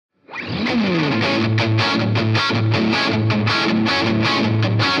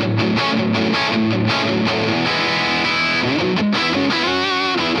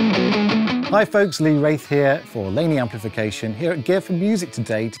Hi folks, Lee Wraith here for Laney Amplification here at Gear4music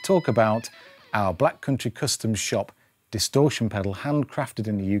today to talk about our Black Country Customs shop distortion pedal handcrafted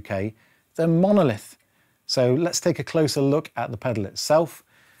in the UK, the Monolith. So let's take a closer look at the pedal itself.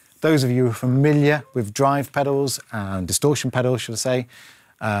 Those of you who are familiar with drive pedals and distortion pedals, should I say,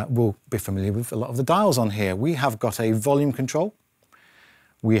 will be familiar with a lot of the dials on here. We have got a volume control.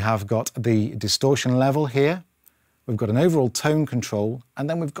 We have got the distortion level here. We've got an overall tone control, and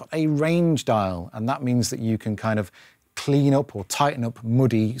then we've got a range dial, and that means that you can kind of clean up or tighten up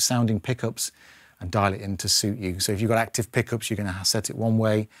muddy sounding pickups and dial it in to suit you. So if you've got active pickups, you're going to set it one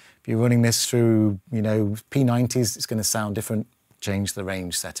way. If you're running this through, P90s, it's going to sound different. Change the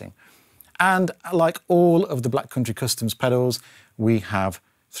range setting. And like all of the Black Country Customs pedals, we have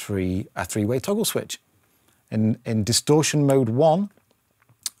a three-way toggle switch. In distortion mode 1,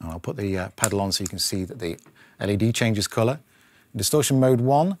 I'll put the pedal on so you can see that the LED changes colour. Distortion mode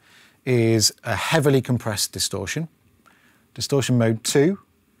 1 is a heavily compressed distortion. Distortion mode 2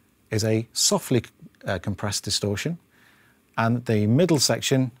 is a softly compressed distortion. And the middle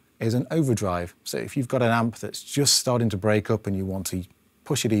section is an overdrive. So if you've got an amp that's just starting to break up and you want to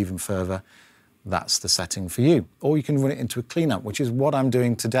push it even further, that's the setting for you. Or you can run it into a clean amp, which is what I'm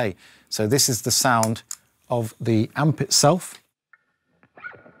doing today. So this is the sound of the amp itself.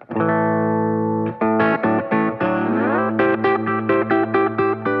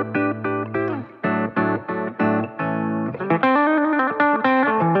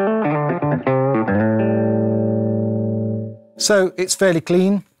 So it's fairly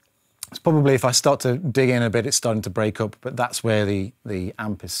clean. It's probably, if I start to dig in a bit, it's starting to break up, but that's where the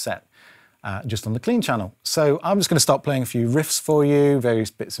amp is set, just on the clean channel. So I'm just going to start playing a few riffs for you,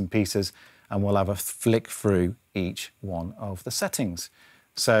 various bits and pieces, and we'll have a flick through each one of the settings.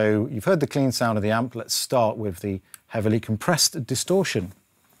 So you've heard the clean sound of the amp. Let's start with the heavily compressed distortion.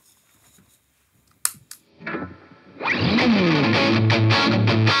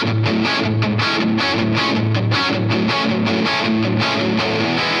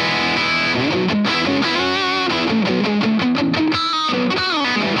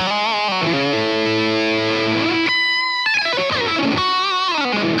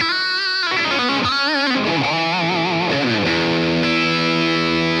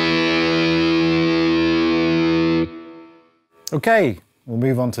 Okay, we'll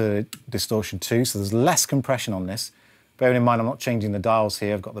move on to distortion 2. So there's less compression on this. Bearing in mind, I'm not changing the dials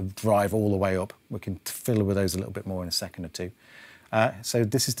here. I've got the drive all the way up. We can fiddle with those a little bit more in a second or two. So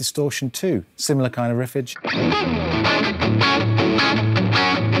this is distortion 2, similar kind of riffage.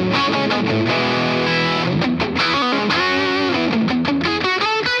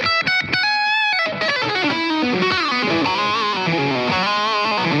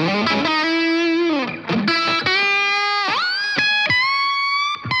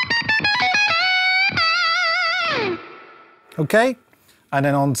 Okay, and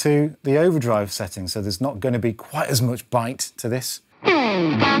then on to the overdrive setting. So there's not going to be quite as much bite to this.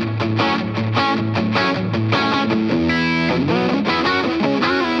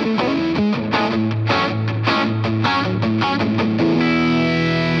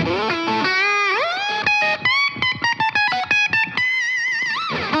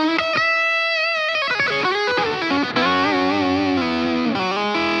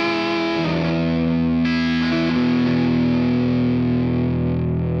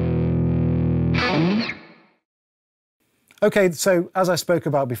 Okay, so as I spoke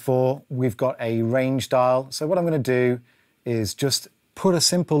about before, we've got a range dial. So what I'm going to do is just put a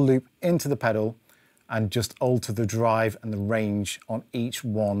simple loop into the pedal and just alter the drive and the range on each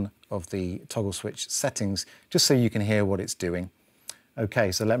one of the toggle switch settings, just so you can hear what it's doing.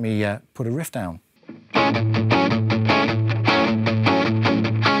 Okay, so let me put a riff down.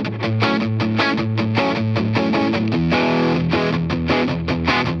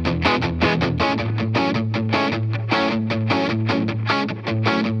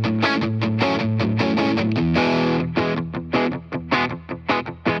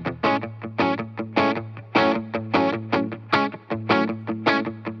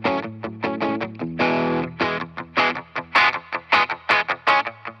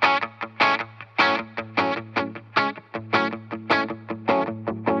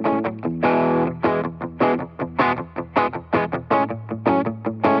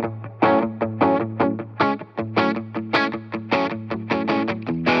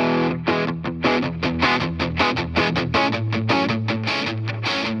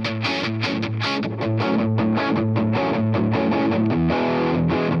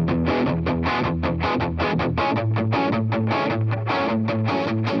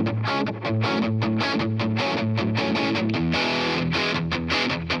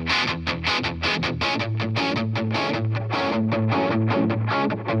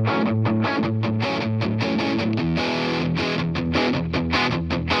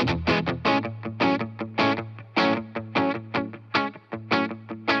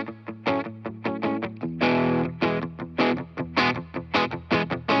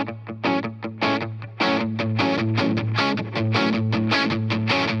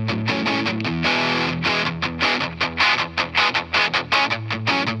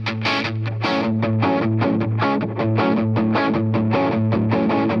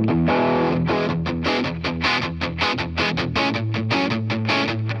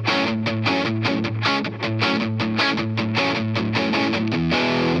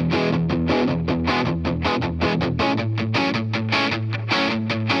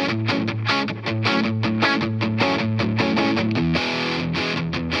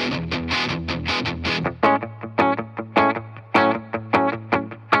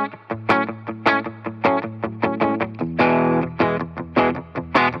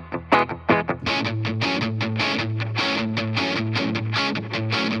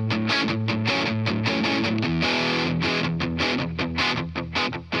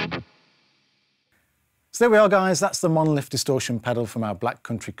 So there we are, guys. That's the Monolith Distortion pedal from our Black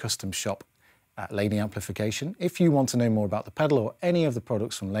Country custom shop at Laney Amplification. If you want to know more about the pedal or any of the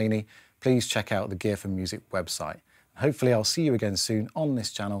products from Laney, please check out the Gear4music website. Hopefully I'll see you again soon on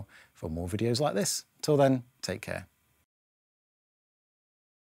this channel for more videos like this. Till then, take care.